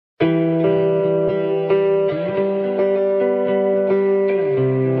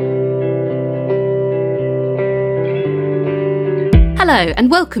Hello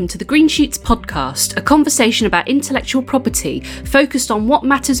and welcome to the Green Shoots podcast, a conversation about intellectual property focused on what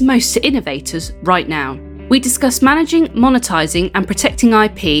matters most to innovators right now. We discuss managing, monetising and protecting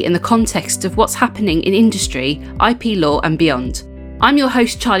IP in the context of what's happening in industry, IP law and beyond. I'm your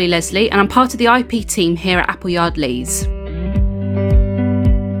host Charlie Leslie and I'm part of the IP team here at Appleyard Lees.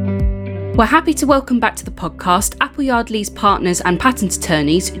 We're happy to welcome back to the podcast Appleyard Lees partners and patent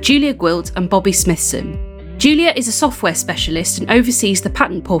attorneys Julia Gwilt and Bobby Smithson. Julia is a software specialist and oversees the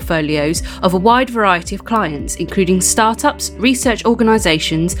patent portfolios of a wide variety of clients, including startups, research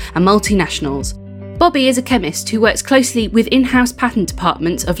organisations and multinationals. Bobby is a chemist who works closely with in-house patent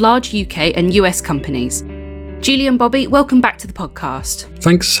departments of large UK and US companies. Julia and Bobby, welcome back to the podcast.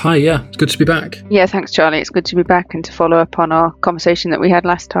 Thanks. Hi, yeah, it's good to be back. Yeah, thanks, Charlie. It's good to be back and to follow up on our conversation that we had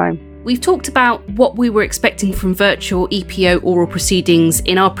last time. We've talked about what we were expecting from virtual EPO oral proceedings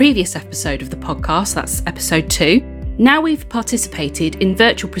in our previous episode of the podcast, that's episode 2. Now we've participated in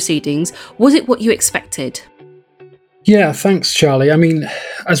virtual proceedings, was it what you expected? Yeah, thanks, Charlie. I mean,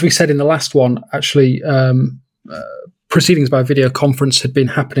 as we said in the last one, actually, proceedings by video conference had been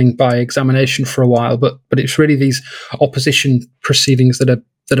happening by examination for a while, but it's really these opposition proceedings that are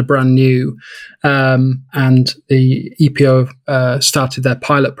brand new, and the EPO started their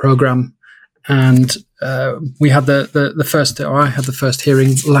pilot program, and we had I had the first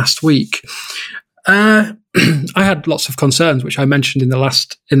hearing last week. I had lots of concerns, which I mentioned in the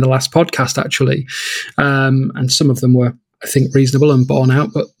last podcast actually, and some of them were, I think, reasonable and borne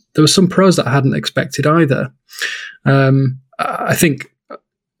out, but there were some pros that I hadn't expected either. I think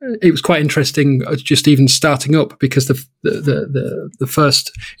it was quite interesting, just even starting up, because the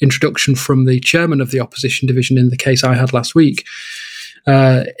first introduction from the chairman of the opposition division in the case I had last week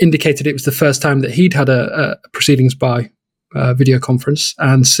indicated it was the first time that he'd had a proceedings by video conference,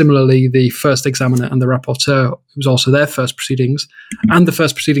 and similarly the first examiner and the rapporteur, it was also their first proceedings, and the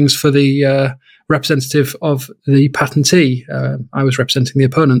first proceedings for the representative of the patentee. I was representing the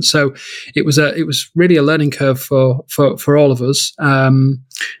opponent, so it was really a learning curve for all of us.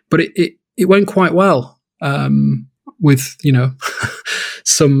 But it went quite well, with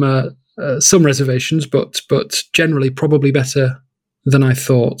some reservations, but generally probably better than I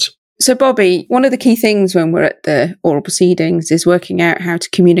thought. So, Bobby, one of the key things when we're at the oral proceedings is working out how to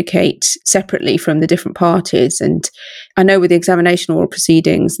communicate separately from the different parties. And I know with the examination oral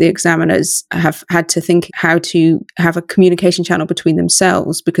proceedings, the examiners have had to think how to have a communication channel between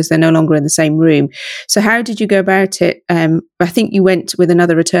themselves because they're no longer in the same room. So how did you go about it? I think you went with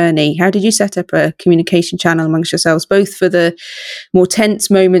another attorney. How did you set up a communication channel amongst yourselves, both for the more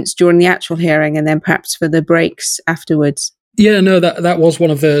tense moments during the actual hearing and then perhaps for the breaks afterwards? Yeah, no, that was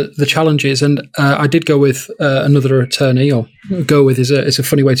one of the challenges, and I did go with another attorney, or go with is a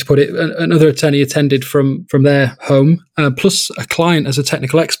funny way to put it. Another attorney attended from their home, plus a client as a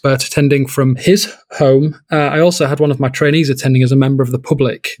technical expert attending from his home. I also had one of my trainees attending as a member of the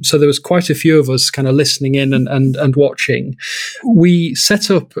public, so there was quite a few of us kind of listening in and watching. We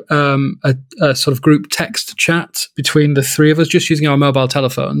set up a sort of group text chat between the three of us, just using our mobile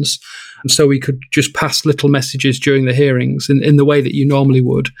telephones. And so we could just pass little messages during the hearings in the way that you normally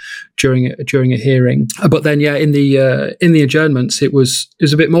would during a hearing. But then, yeah, in the adjournments, it was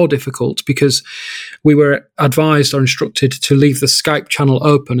a bit more difficult because we were advised or instructed to leave the Skype channel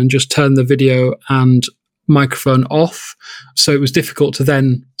open and just turn the video and microphone off. So it was difficult to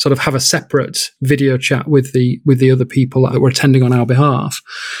then sort of have a separate video chat with the other people that were attending on our behalf.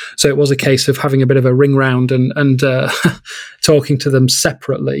 So it was a case of having a bit of a ring round and talking to them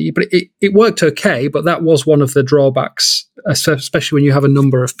separately. But it worked okay, but that was one of the drawbacks, especially when you have a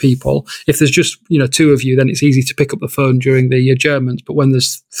number of people. If there's just two of you, then it's easy to pick up the phone during the adjournment. But when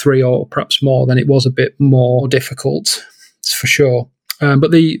there's three or perhaps more, then it was a bit more difficult, for sure.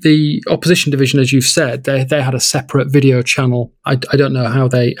 But the opposition division, as you've said, they had a separate video channel. I don't know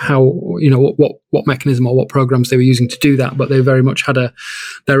what mechanism or what programs they were using to do that, but they very much had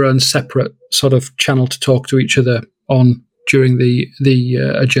their own separate sort of channel to talk to each other on during the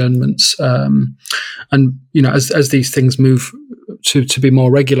adjournments. And as these things move to be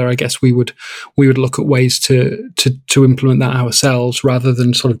more regular, I guess we would look at ways to implement that ourselves rather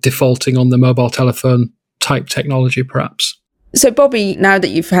than sort of defaulting on the mobile telephone type technology, perhaps. So, Bobby, now that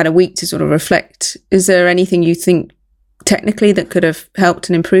you've had a week to sort of reflect, is there anything you think technically that could have helped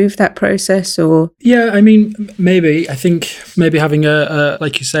and improved that process? Or yeah, I mean, maybe. I think maybe having a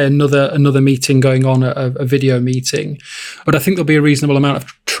like you say, another meeting going on, a video meeting. But I think there'll be a reasonable amount of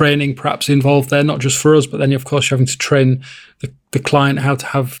training perhaps involved there, not just for us, but then of course you're having to train the client how to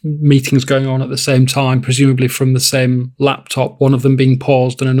have meetings going on at the same time, presumably from the same laptop, one of them being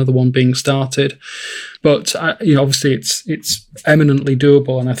paused and another one being started. But obviously it's eminently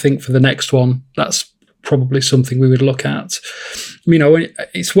doable, and I think for the next one, that's probably something we would look at.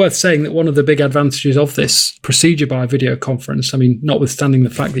 It's worth saying that one of the big advantages of this procedure by video conference, I mean, notwithstanding the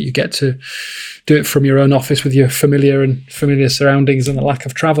fact that you get to do it from your own office with your familiar surroundings and the lack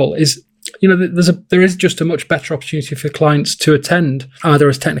of travel, is there is just a much better opportunity for clients to attend, either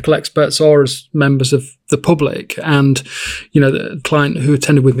as technical experts or as members of the public. And the client who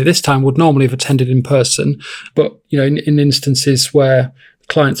attended with me this time would normally have attended in person, but in instances where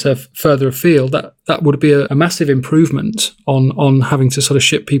clients are further afield, that would be a massive improvement on having to sort of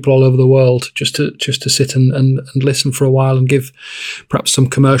ship people all over the world just to sit and listen for a while and give perhaps some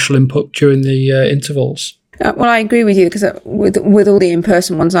commercial input during the intervals. Well, I agree with you, because with all the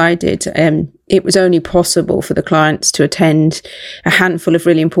in-person ones I did, it was only possible for the clients to attend a handful of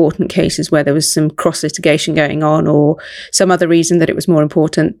really important cases where there was some cross-litigation going on or some other reason that it was more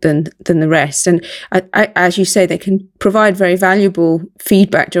important than the rest. And as you say, they can provide very valuable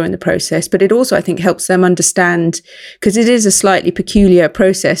feedback during the process, but it also, I think, helps them understand, because it is a slightly peculiar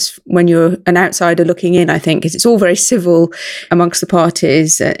process when you're an outsider looking in, I think, because it's all very civil amongst the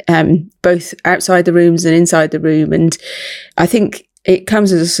parties, both outside the rooms and inside the room. And I think it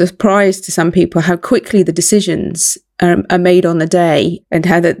comes as a surprise to some people how quickly the decisions are made on the day, and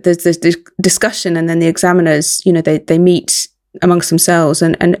how there's this discussion, and then the examiners, they meet amongst themselves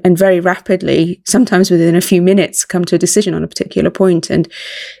and very rapidly, sometimes within a few minutes, come to a decision on a particular point. And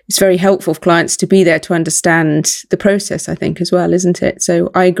it's very helpful for clients to be there to understand the process, I think, as well, isn't it? So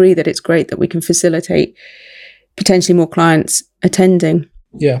I agree that it's great that we can facilitate potentially more clients attending.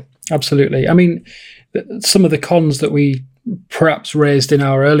 Yeah, absolutely. I mean, some of the cons that we perhaps raised in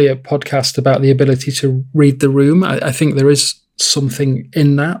our earlier podcast about the ability to read the room, I think there is something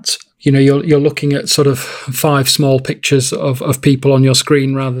in that. You're looking at sort of 5 small pictures of people on your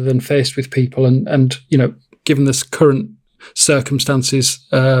screen rather than faced with people, and given this current circumstances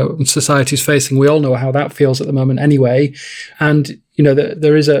society's facing, we all know how that feels at the moment anyway. And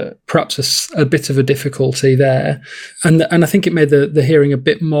there is perhaps a bit of a difficulty there, and I think it made the hearing a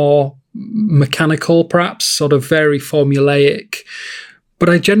bit more mechanical, perhaps sort of very formulaic. But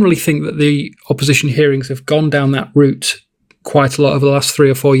I generally think that the opposition hearings have gone down that route quite a lot over the last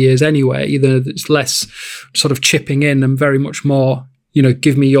 3 or 4 years anyway. There's less sort of chipping in and very much more,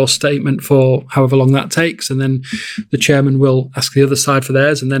 give me your statement for however long that takes, and then the chairman will ask the other side for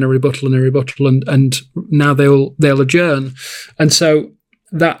theirs, and then a rebuttal, and now they'll adjourn. And so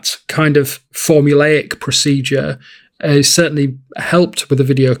that kind of formulaic procedure certainly helped with the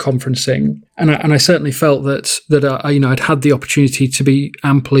video conferencing, and I certainly felt that I'd had the opportunity to be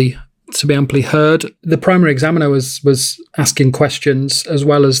amply heard. The primary examiner was asking questions, as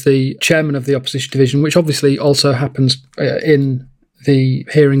well as the chairman of the opposition division, which obviously also happens in the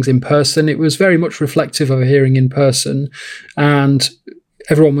hearings in person. It was very much reflective of a hearing in person, and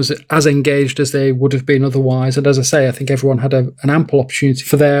everyone was as engaged as they would have been otherwise. And as I say, I think everyone had an ample opportunity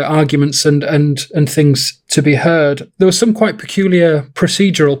for their arguments and things to be heard. There were some quite peculiar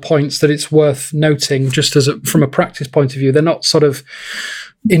procedural points that it's worth noting, just from a practice point of view. They're not sort of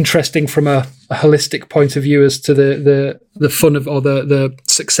interesting from a holistic point of view as to the fun of, or the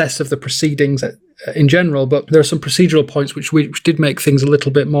success of the proceedings in general, but there are some procedural points which did make things a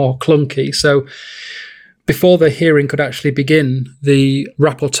little bit more clunky. So before the hearing could actually begin, the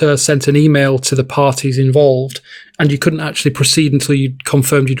rapporteur sent an email to the parties involved, and you couldn't actually proceed until you'd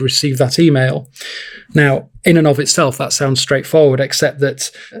confirmed you'd received that email. Now, in and of itself, that sounds straightforward, except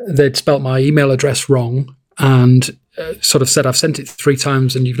that they'd spelt my email address wrong and sort of said, I've sent it 3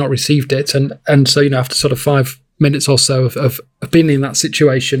 times and you've not received it. And so, after sort of 5 minutes or so of being in that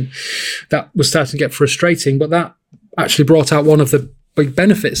situation, that was starting to get frustrating. But that actually brought out one of the big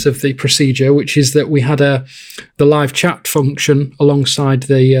benefits of the procedure, which is that we had the live chat function alongside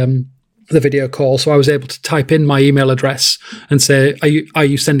the video call. So I was able to type in my email address and say, are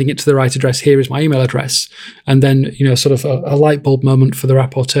you sending it to the right address? Here is my email address. And then, sort of a light bulb moment for the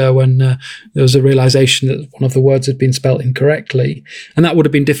rapporteur when there was a realization that one of the words had been spelt incorrectly. And that would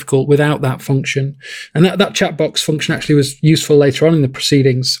have been difficult without that function. And that chat box function actually was useful later on in the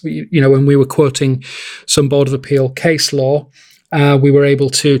proceedings. When we were quoting some Board of Appeal case law, we were able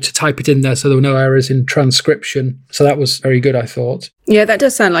to type it in there so there were no errors in transcription. So that was very good, I thought. Yeah, that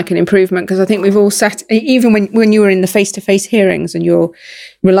does sound like an improvement, because I think we've all sat, even when you were in the face-to-face hearings and you're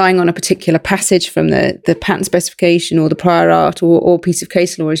relying on a particular passage from the patent specification or the prior art or piece of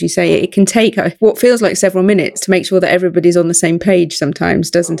case law, as you say, it can take what feels like several minutes to make sure that everybody's on the same page sometimes,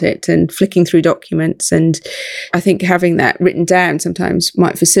 doesn't it? And flicking through documents. And I think having that written down sometimes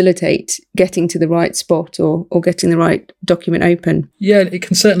might facilitate getting to the right spot or getting the right document open. Yeah, it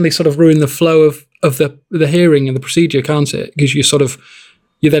can certainly sort of ruin the flow of the hearing and the procedure, can't it? Because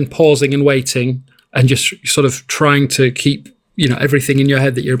you're then pausing and waiting and just sort of trying to keep, everything in your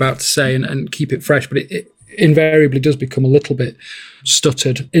head that you're about to say and keep it fresh. But it invariably does become a little bit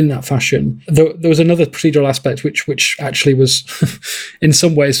stuttered in that fashion. There was another procedural aspect which actually was in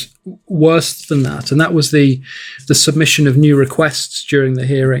some ways worse than that, and that was the submission of new requests during the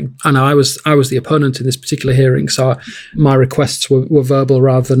hearing. And I was the opponent in this particular hearing, so my requests were verbal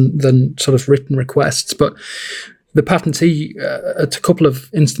rather than sort of written requests. But the patentee, at a couple of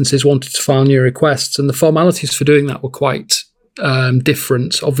instances, wanted to file new requests, and the formalities for doing that were quite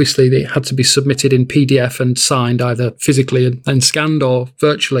different. Obviously, they had to be submitted in PDF and signed either physically and scanned or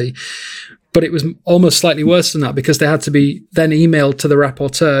virtually. But it was almost slightly worse than that, because they had to be then emailed to the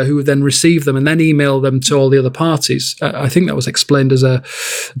rapporteur, who would then receive them and then email them to all the other parties. I think that was explained as a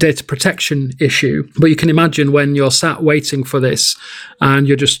data protection issue. But you can imagine when you're sat waiting for this and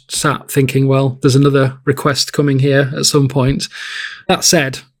you're just sat thinking, well, there's another request coming here at some point. That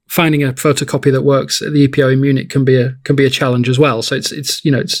said, finding a photocopy that works at the EPO in Munich can be a challenge as well. So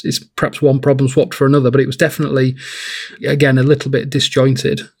it's perhaps one problem swapped for another, but it was definitely, again, a little bit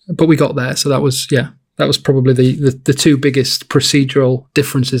disjointed. But we got there, so that was probably the two biggest procedural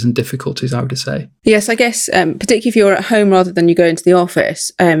differences and difficulties, I would say. Yes, I guess, particularly if you're at home rather than you go into the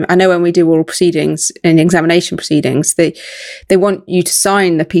office. I know when we do oral proceedings and examination proceedings, they want you to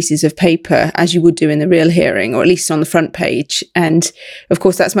sign the pieces of paper as you would do in the real hearing, or at least on the front page. And of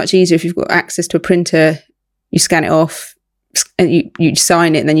course, that's much easier if you've got access to a printer. You scan it off, and you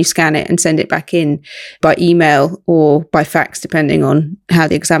sign it, and then you scan it and send it back in by email or by fax, depending on how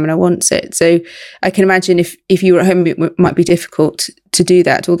the examiner wants it. So I can imagine if you were at home, it might be difficult to do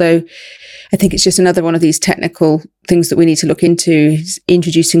that. Although I think it's just another one of these technical things that we need to look into,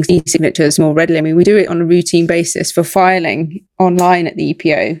 introducing e-signatures more readily. I mean, we do it on a routine basis for filing online at the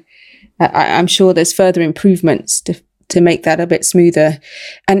EPO. I'm sure there's further improvements to make that a bit smoother.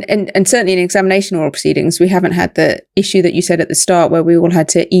 And certainly in examination oral proceedings, we haven't had the issue that you said at the start, where we all had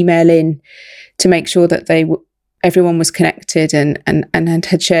to email in to make sure that everyone was connected and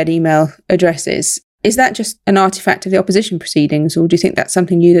had shared email addresses. Is that just an artifact of the opposition proceedings, or do you think that's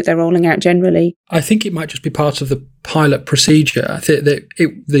something new that they're rolling out generally? I think it might just be part of the pilot procedure. I think that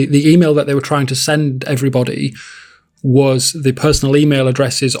the email that they were trying to send everybody was the personal email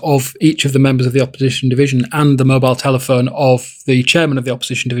addresses of each of the members of the opposition division and the mobile telephone of the chairman of the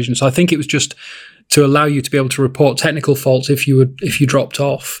opposition division. So I think it was just to allow you to be able to report technical faults if you dropped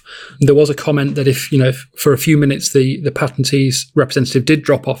off. There was a comment that if for a few minutes the patentee's representative did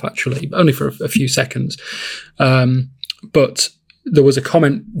drop off, actually, only for a few seconds, but there was a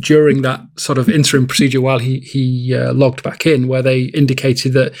comment during that sort of interim procedure while he logged back in, where they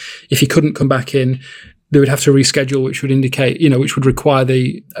indicated that if he couldn't come back in, they would have to reschedule, which would indicate, which would require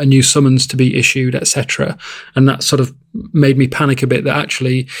a new summons to be issued, etc. And that sort of made me panic a bit, that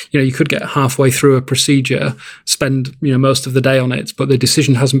actually, you could get halfway through a procedure, spend, most of the day on it, but the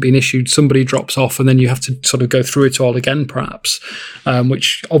decision hasn't been issued, somebody drops off, and then you have to sort of go through it all again, perhaps,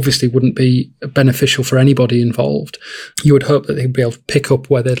 which obviously wouldn't be beneficial for anybody involved. You would hope that they'd be able to pick up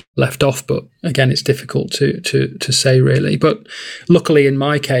where they'd left off, but again, it's difficult to say really. But luckily in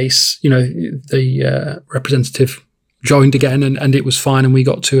my case, the representative joined again and it was fine, and we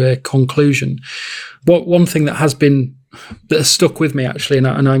got to a conclusion. But one thing that has stuck with me actually, and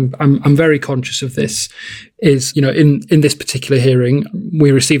I'm very conscious of this, is in this particular hearing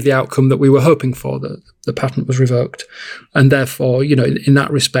we received the outcome that we were hoping for. The patent was revoked, and therefore in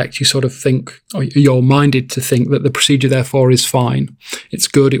that respect you sort of think, or you're minded to think, that the procedure therefore is fine. It's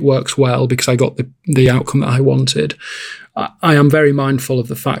good. It works well because I got the outcome that I wanted. I am very mindful of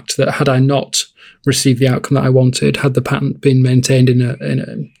the fact that had I not received the outcome that I wanted, had the patent been maintained in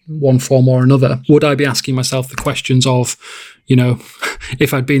a one form or another, would I be asking myself the questions of,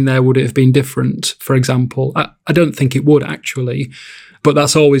 if I'd been there, would it have been different, for example? I don't think it would actually, but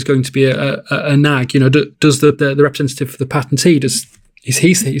that's always going to be a nag. Does the representative for the patentee,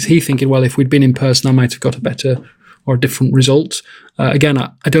 is he thinking, well, if we'd been in person, I might have got a better or a different result? Again,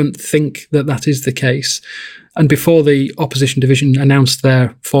 I don't think that is the case. And before the opposition division announced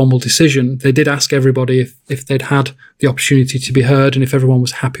their formal decision, they did ask everybody if they'd had the opportunity to be heard and if everyone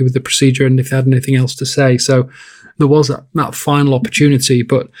was happy with the procedure and if they had anything else to say. So there was that final opportunity,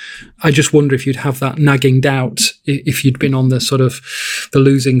 but I just wonder if you'd have that nagging doubt if you'd been on the sort of the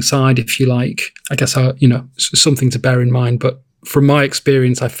losing side, if you like. I guess, something to bear in mind. But from my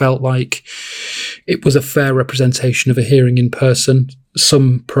experience, I felt like it was a fair representation of a hearing in person.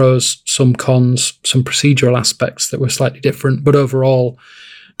 Some pros, some cons, some procedural aspects that were slightly different, but overall,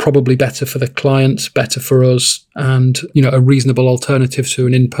 probably better for the client, better for us, and a reasonable alternative to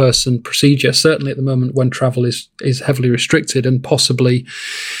an in-person procedure. Certainly at the moment when travel is heavily restricted, and possibly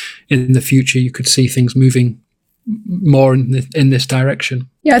in the future you could see things moving more in this direction.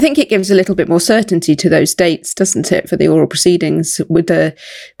 Yeah, I think it gives a little bit more certainty to those dates, doesn't it, for the oral proceedings, with the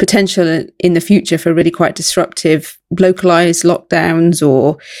potential in the future for really quite disruptive localised lockdowns,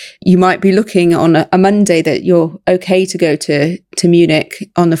 or you might be looking on a Monday that you're okay to go to Munich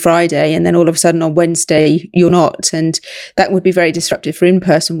on the Friday, and then all of a sudden on Wednesday you're not, and that would be very disruptive for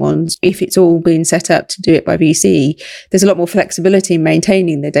in-person ones. If it's all been set up to do it by VC, there's a lot more flexibility in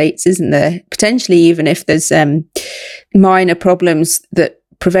maintaining the dates, isn't there? Potentially even if there's minor problems that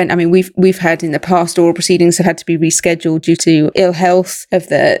prevent. I mean, we've had in the past oral proceedings have had to be rescheduled due to ill health of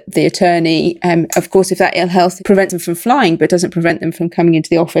the attorney. Of course, if that ill health prevents them from flying but doesn't prevent them from coming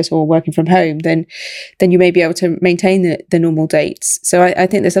into the office or working from home, then you may be able to maintain the normal dates. So I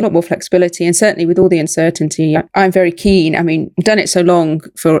think there's a lot more flexibility, and certainly with all the uncertainty, I'm very keen. I mean, we've done it so long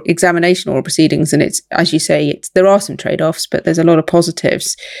for examination oral proceedings, and it's, as you say, there are some trade-offs, but there's a lot of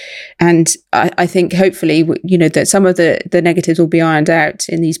positives. And I think hopefully, that some of the negatives will be ironed out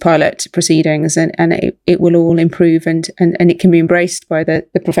in these pilot proceedings, and it will all improve, and it can be embraced by the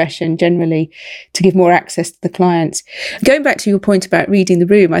profession generally to give more access to the clients. Going back to your point about reading the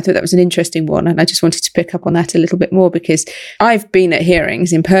room, I thought that was an interesting one, and I just wanted to pick up on that a little bit more, because I've been at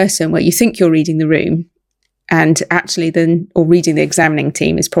hearings in person where you think you're reading the room, and actually reading the examining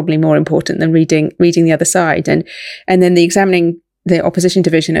team is probably more important than reading the other side, and then the opposition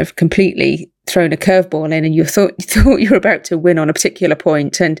division have completely thrown a curveball in, and you thought you were about to win on a particular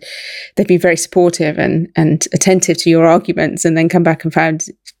point, and they've been very supportive and attentive to your arguments, and then come back and found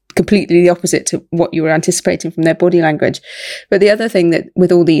completely the opposite to what you were anticipating from their body language. But the other thing that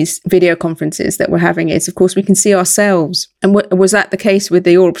with all these video conferences that we're having is, of course, we can see ourselves. And was that the case with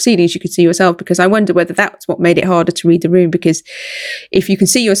the oral proceedings? You could see yourself, because I wonder whether that's what made it harder to read the room, because if you can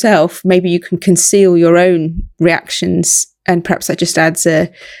see yourself, maybe you can conceal your own reactions, and perhaps that just adds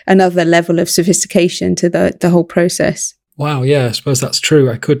another level of sophistication to the whole process. Wow, yeah, I suppose that's true.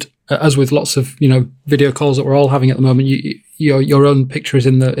 I could, as with lots of video calls that we're all having at the moment, your own picture is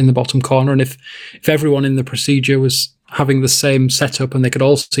in the bottom corner, and if everyone in the procedure was having the same setup and they could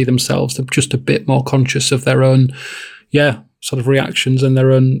all see themselves, they're just a bit more conscious of their own, sort of reactions and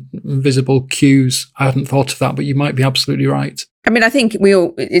their own visible cues. I hadn't thought of that, but you might be absolutely right. I mean, I think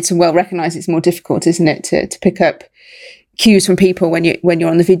it's well recognised it's more difficult, isn't it, to pick up cues from people when you're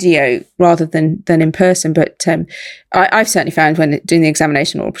on the video rather than in person. But I've certainly found when doing the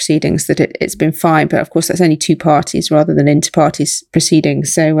examination oral proceedings that it's been fine. But of course, that's only two parties rather than inter-parties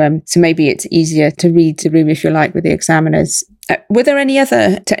proceedings. So maybe it's easier to read the room, if you like, with the examiners. Were there any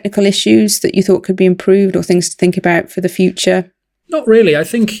other technical issues that you thought could be improved, or things to think about for the future? Not really. I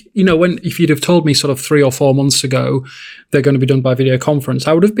think, if you'd have told me sort of 3 or 4 months ago they're going to be done by video conference,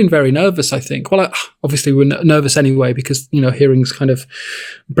 I would have been very nervous, I think. Well, obviously we're nervous anyway, because, hearings kind of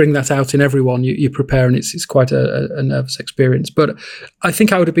bring that out in everyone. You prepare, and it's quite a nervous experience. But I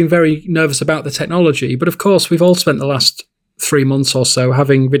think I would have been very nervous about the technology. But of course, we've all spent the last 3 months or so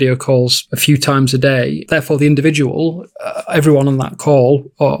having video calls a few times a day. Therefore, the individual, everyone on that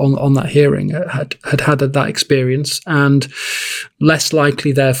call or on that hearing had that experience, and less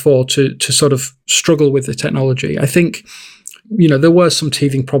likely, therefore, to sort of struggle with the technology. I think, there were some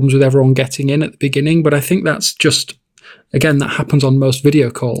teething problems with everyone getting in at the beginning, but I think that's just, again, that happens on most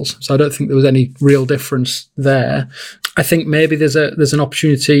video calls. So I don't think there was any real difference there. I think maybe there's an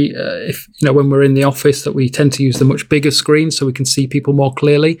opportunity if when we're in the office that we tend to use the much bigger screen so we can see people more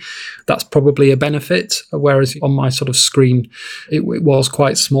clearly. That's probably a benefit, whereas on my sort of screen it was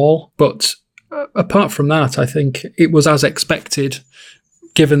quite small. But apart from that, I think it was as expected,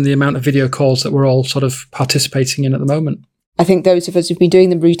 given the amount of video calls that we're all sort of participating in at the moment. I think those of us who've been doing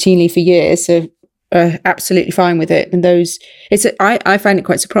them routinely for years are absolutely fine with it. And I find it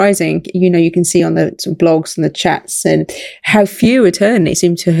quite surprising. You can see on the sort of blogs and the chats and how few attorneys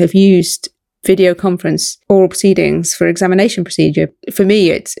seem to have used video conference oral proceedings for examination procedure. For me,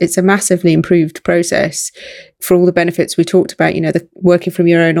 it's a massively improved process. for all the benefits we talked about, the working from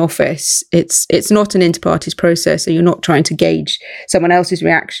your own office, it's not an inter-parties process, so you're not trying to gauge someone else's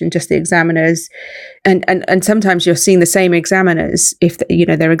reaction, just the examiners. And sometimes you're seeing the same examiners if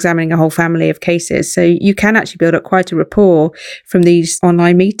they're examining a whole family of cases. So you can actually build up quite a rapport from these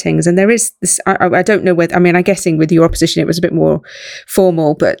online meetings. And there is this, I don't know whether, I'm guessing with your opposition it was a bit more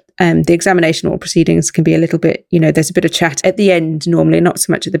formal, but the examination oral proceedings can be a little bit, there's a bit of chat at the end normally, not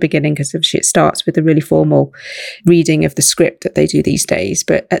so much at the beginning, because obviously it starts with a really formal reading of the script that they do these days.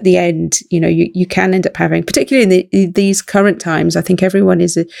 But at the end, you can end up having, particularly in these current times, I think everyone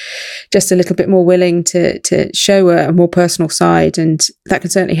is just a little bit more willing to show a more personal side, and that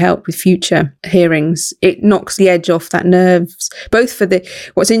can certainly help with future hearings. It knocks the edge off that nerves, both for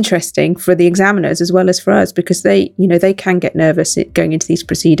what's interesting for the examiners as well as for us, because they can get nervous going into these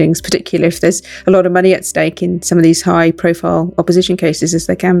proceedings, particularly if there's a lot of money at stake in some of these high profile opposition cases, as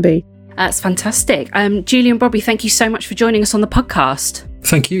there can be. That's fantastic. Julie and Bobby, thank you so much for joining us on the podcast.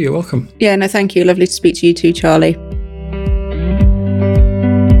 Thank you. You're welcome. Yeah, no, thank you. Lovely to speak to you too, Charlie.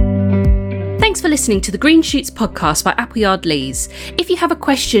 Thanks for listening to the Green Shoots podcast by Appleyard Lees. If you have a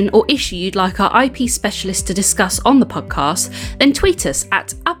question or issue you'd like our IP specialist to discuss on the podcast, then tweet us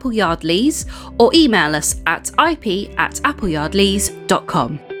at Appleyard Lees or email us at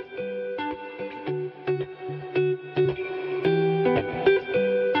ip@appleyardlees.com.